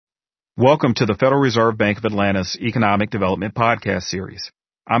Welcome to the Federal Reserve Bank of Atlanta's Economic Development Podcast Series.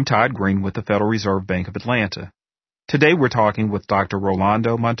 I'm Todd Green with the Federal Reserve Bank of Atlanta. Today we're talking with Dr.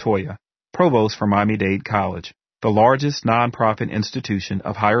 Rolando Montoya, Provost for Miami-Dade College, the largest nonprofit institution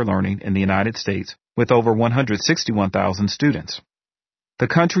of higher learning in the United States with over 161,000 students. The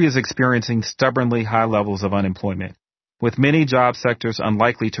country is experiencing stubbornly high levels of unemployment, with many job sectors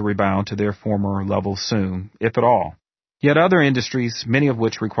unlikely to rebound to their former levels soon, if at all. Yet other industries, many of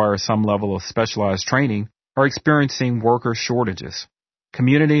which require some level of specialized training, are experiencing worker shortages.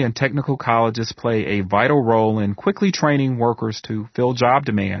 Community and technical colleges play a vital role in quickly training workers to fill job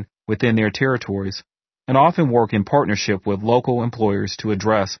demand within their territories and often work in partnership with local employers to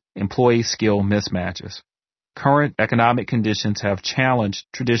address employee skill mismatches. Current economic conditions have challenged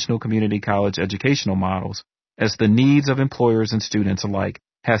traditional community college educational models as the needs of employers and students alike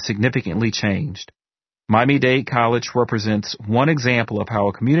have significantly changed. Miami-Dade College represents one example of how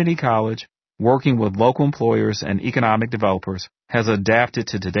a community college, working with local employers and economic developers, has adapted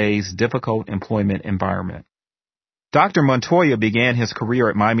to today's difficult employment environment. Dr. Montoya began his career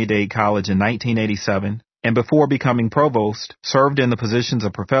at Miami-Dade College in 1987, and before becoming provost, served in the positions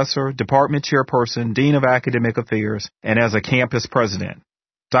of professor, department chairperson, dean of academic affairs, and as a campus president.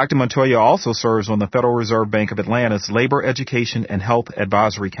 Dr. Montoya also serves on the Federal Reserve Bank of Atlanta's Labor, Education, and Health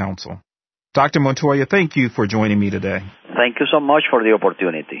Advisory Council. Dr. Montoya, thank you for joining me today. Thank you so much for the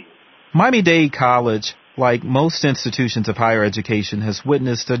opportunity. Miami-Dade College, like most institutions of higher education, has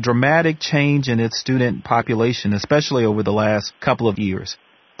witnessed a dramatic change in its student population, especially over the last couple of years.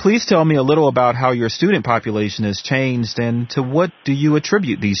 Please tell me a little about how your student population has changed and to what do you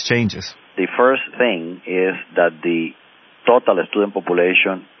attribute these changes? The first thing is that the total student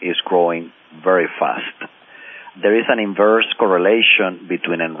population is growing very fast. There is an inverse correlation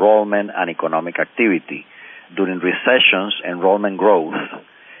between enrollment and economic activity. During recessions, enrollment growth.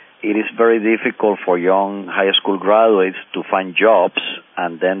 It is very difficult for young high school graduates to find jobs,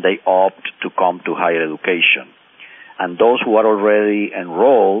 and then they opt to come to higher education. And those who are already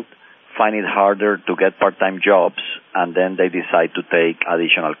enrolled find it harder to get part-time jobs, and then they decide to take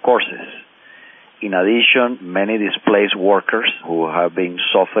additional courses. In addition, many displaced workers who have been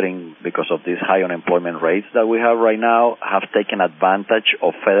suffering because of these high unemployment rates that we have right now have taken advantage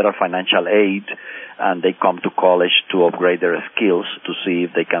of federal financial aid, and they come to college to upgrade their skills to see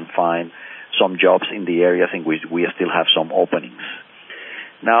if they can find some jobs in the areas in which we still have some openings.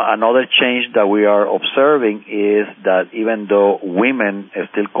 Now, another change that we are observing is that even though women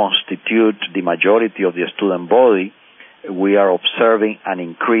still constitute the majority of the student body, we are observing an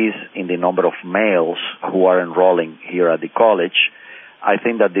increase in the number of males who are enrolling here at the college. I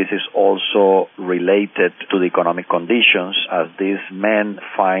think that this is also related to the economic conditions. As these men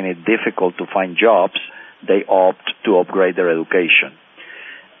find it difficult to find jobs, they opt to upgrade their education.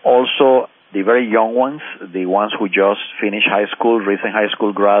 Also, the very young ones, the ones who just finished high school, recent high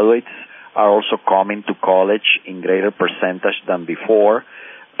school graduates, are also coming to college in greater percentage than before.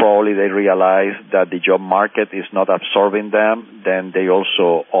 Probably they realize that the job market is not absorbing them, then they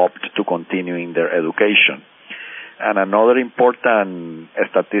also opt to continue in their education. And another important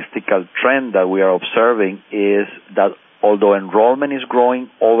statistical trend that we are observing is that although enrollment is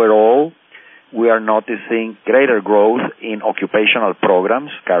growing overall, we are noticing greater growth in occupational programs,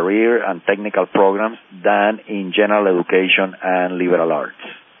 career and technical programs, than in general education and liberal arts.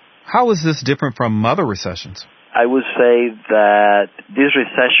 How is this different from other recessions? I would say that this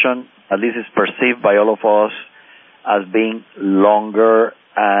recession, at least is perceived by all of us, as being longer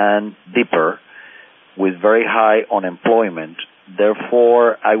and deeper with very high unemployment.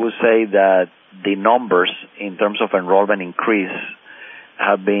 Therefore, I would say that the numbers in terms of enrollment increase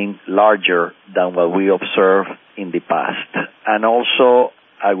have been larger than what we observed in the past. And also,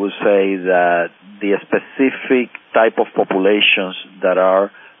 I would say that the specific type of populations that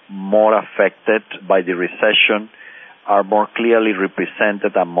are more affected by the recession are more clearly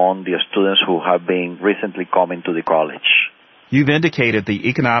represented among the students who have been recently coming to the college. You've indicated the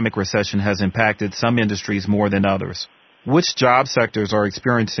economic recession has impacted some industries more than others. Which job sectors are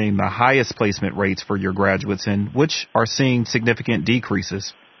experiencing the highest placement rates for your graduates and which are seeing significant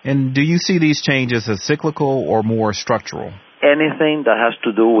decreases? And do you see these changes as cyclical or more structural? Anything that has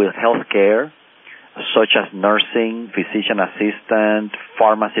to do with healthcare, such as nursing, physician assistant,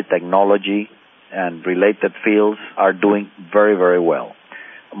 pharmacy technology, and related fields are doing very, very well.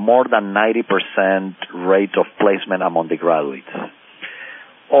 More than 90% rate of placement among the graduates.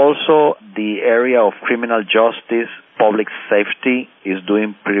 Also, the area of criminal justice, public safety is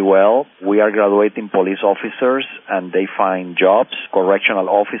doing pretty well. We are graduating police officers and they find jobs, correctional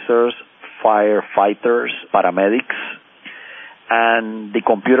officers, firefighters, paramedics. And the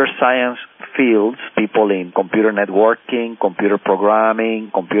computer science fields, people in computer networking, computer programming,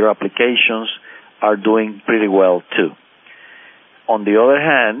 computer applications, are doing pretty well too. On the other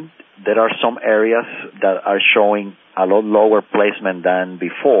hand, there are some areas that are showing a lot lower placement than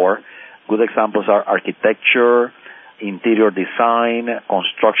before. Good examples are architecture, interior design,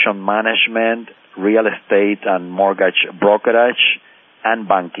 construction management, real estate and mortgage brokerage, and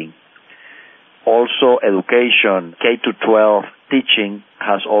banking. Also, education, K-12 teaching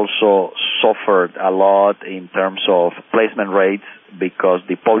has also suffered a lot in terms of placement rates because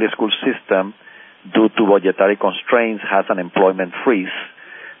the public school system, due to budgetary constraints, has an employment freeze.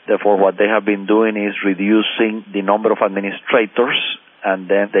 Therefore, what they have been doing is reducing the number of administrators, and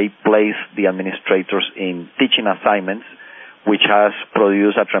then they place the administrators in teaching assignments, which has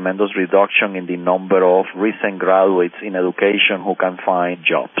produced a tremendous reduction in the number of recent graduates in education who can find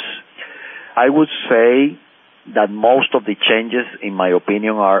jobs. I would say that most of the changes, in my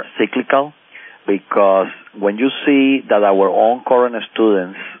opinion, are cyclical, because when you see that our own current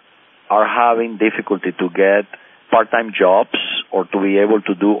students are having difficulty to get part-time jobs or to be able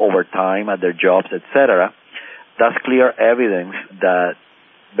to do overtime at their jobs, etc., that's clear evidence that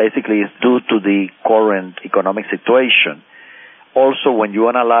basically is due to the current economic situation. Also, when you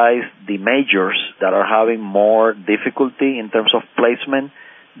analyze the majors that are having more difficulty in terms of placement,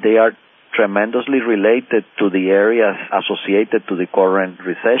 they are tremendously related to the areas associated to the current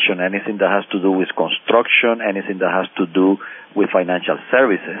recession, anything that has to do with construction, anything that has to do with financial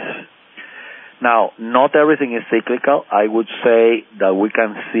services. Now, not everything is cyclical. I would say that we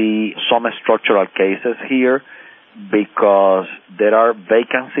can see some structural cases here because there are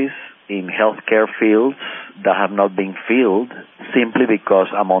vacancies in healthcare fields that have not been filled simply because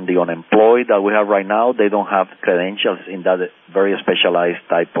among the unemployed that we have right now, they don't have credentials in that very specialized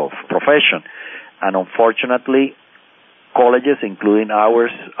type of profession. And unfortunately, colleges, including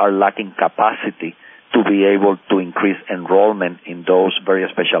ours, are lacking capacity to be able to increase enrollment in those very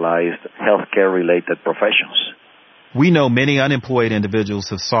specialized healthcare-related professions. We know many unemployed individuals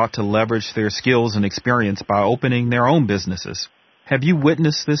have sought to leverage their skills and experience by opening their own businesses. Have you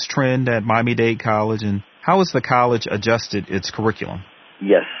witnessed this trend at Miami-Dade College, and how has the college adjusted its curriculum?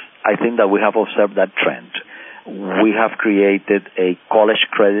 Yes, I think that we have observed that trend. We have created a college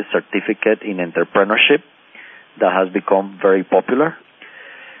credit certificate in entrepreneurship that has become very popular.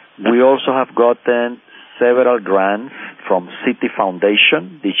 We also have gotten several grants from Citi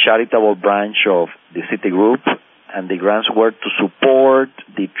Foundation, the charitable branch of the Citi Group, and the grants were to support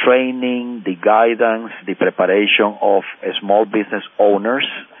the training, the guidance, the preparation of small business owners,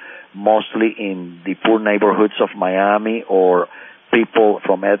 mostly in the poor neighborhoods of Miami or people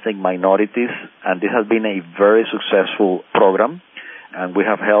from ethnic minorities. And this has been a very successful program, and we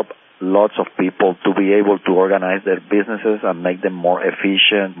have helped lots of people to be able to organize their businesses and make them more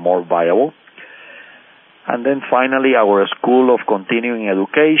efficient, more viable. And then finally, our School of Continuing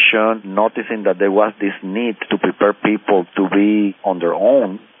Education, noticing that there was this need to prepare people to be on their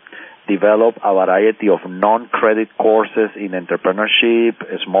own, developed a variety of non-credit courses in entrepreneurship,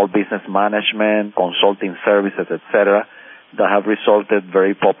 small business management, consulting services, etc., that have resulted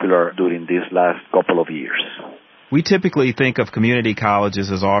very popular during these last couple of years. We typically think of community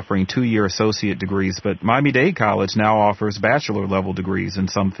colleges as offering 2-year associate degrees, but Miami-Dade College now offers bachelor-level degrees in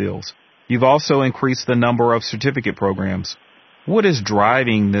some fields. You've also increased the number of certificate programs. What is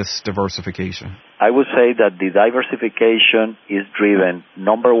driving this diversification? I would say that the diversification is driven,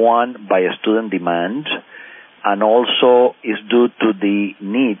 number one, by student demand, and also is due to the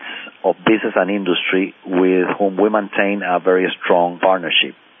needs of business and industry with whom we maintain a very strong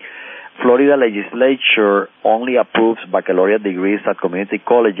partnership. Florida legislature only approves baccalaureate degrees at community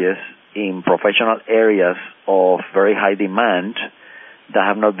colleges in professional areas of very high demand that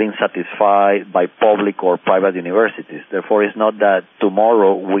have not been satisfied by public or private universities. Therefore, it's not that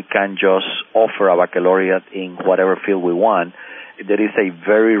tomorrow we can just offer a baccalaureate in whatever field we want. There is a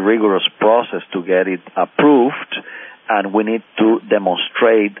very rigorous process to get it approved, and we need to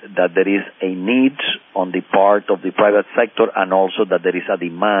demonstrate that there is a need on the part of the private sector and also that there is a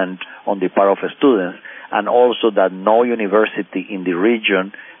demand on the part of students, and also that no university in the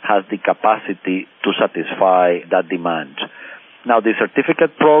region has the capacity to satisfy that demand. Now, the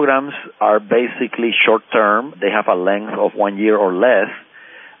certificate programs are basically short-term. They have a length of 1 year or less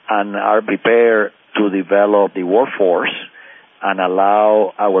and are prepared to develop the workforce and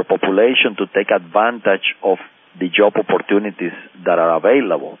allow our population to take advantage of the job opportunities that are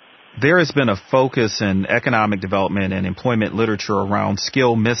available. There has been a focus in economic development and employment literature around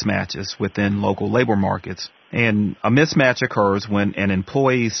skill mismatches within local labor markets. And a mismatch occurs when an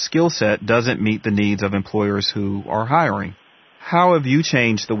employee's skill set doesn't meet the needs of employers who are hiring. How have you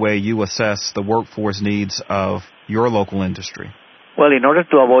changed the way you assess the workforce needs of your local industry? Well, in order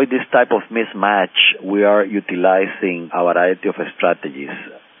to avoid this type of mismatch, we are utilizing a variety of strategies.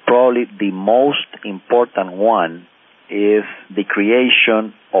 Probably the most important one is the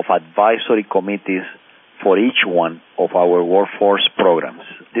creation of advisory committees for each one of our workforce programs.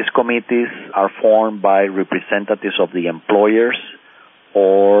 These committees are formed by representatives of the employers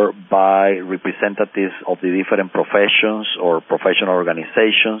or by representatives of the different professions or professional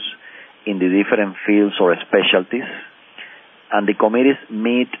organizations in the different fields or specialties. And the committees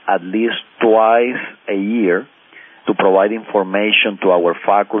meet at least twice a year to provide information to our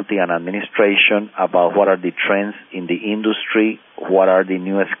faculty and administration about what are the trends in the industry, what are the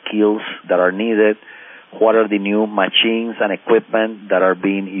new skills that are needed, what are the new machines and equipment that are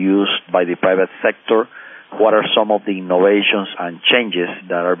being used by the private sector, what are some of the innovations and changes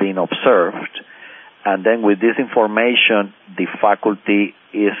that are being observed. And then with this information, the faculty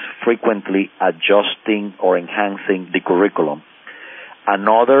is frequently adjusting or enhancing the curriculum.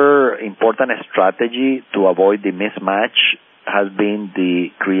 Another important strategy to avoid the mismatch has been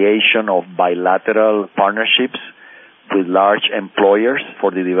the creation of bilateral partnerships with large employers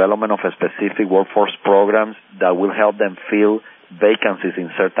for the development of specific workforce programs that will help them fill vacancies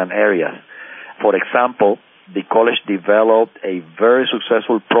in certain areas. For example, the college developed a very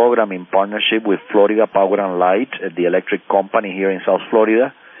successful program in partnership with Florida Power and Light, the electric company here in South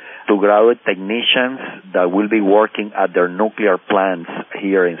Florida, to graduate technicians that will be working at their nuclear plants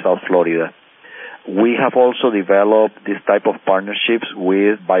here in South Florida. We have also developed this type of partnerships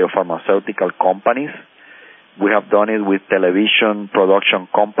with biopharmaceutical companies. We have done it with television production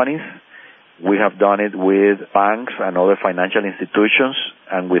companies. We have done it with banks and other financial institutions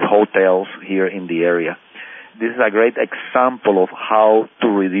and with hotels here in the area. This is a great example of how to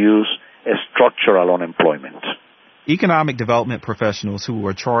reduce structural unemployment. Economic development professionals who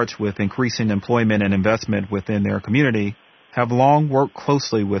are charged with increasing employment and investment within their community have long worked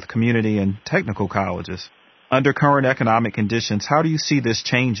closely with community and technical colleges. Under current economic conditions, how do you see this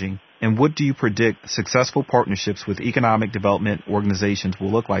changing, and what do you predict successful partnerships with economic development organizations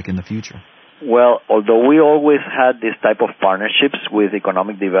will look like in the future? Well, although we always had this type of partnerships with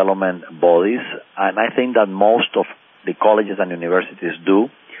economic development bodies, and I think that most of the colleges and universities do,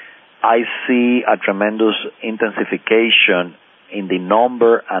 I see a tremendous intensification in the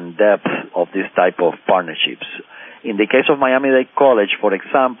number and depth of this type of partnerships. In the case of Miami-Dade College, for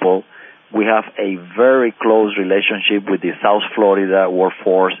example, we have a very close relationship with the South Florida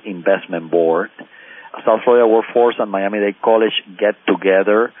Workforce Investment Board. South Florida Workforce and Miami-Dade College get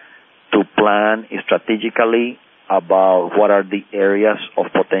together to plan strategically about what are the areas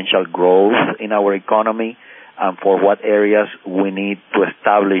of potential growth in our economy and for what areas we need to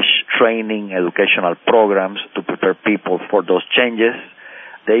establish training, educational programs to prepare people for those changes.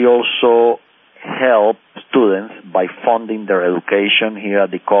 They also help students by funding their education here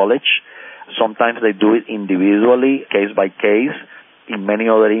at the college. Sometimes they do it individually, case by case. In many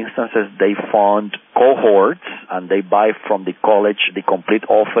other instances, they fund cohorts and they buy from the college the complete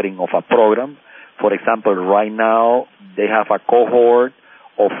offering of a program. For example, right now, they have a cohort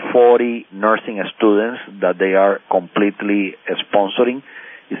of 40 nursing students that they are completely sponsoring.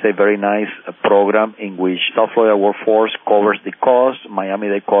 It's a very nice program in which South Florida Workforce covers the cost,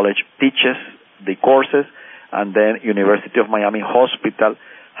 Miami-Dade College teaches the courses, and then University of Miami Hospital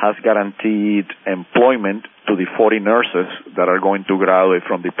has guaranteed employment to the 40 nurses that are going to graduate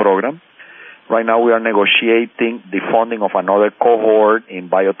from the program. Right now we are negotiating the funding of another cohort in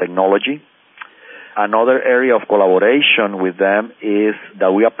biotechnology. Another area of collaboration with them is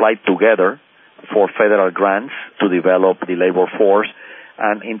that we apply together for federal grants to develop the labor force.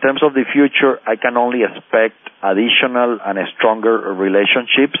 And in terms of the future, I can only expect additional and stronger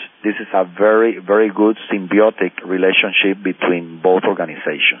relationships. This is a very, very good symbiotic relationship between both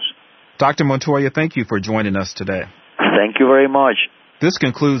organizations. Dr. Montoya, thank you for joining us today. Thank you very much. This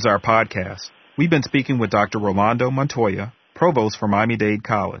concludes our podcast. We've been speaking with Dr. Rolando Montoya, Provost for Miami-Dade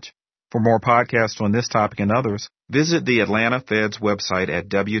College. For more podcasts on this topic and others, visit the Atlanta Fed's website at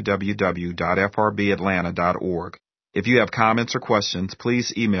www.frbatlanta.org. If you have comments or questions,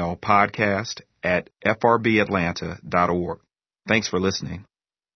 please email podcast@frbatlanta.org. Thanks for listening.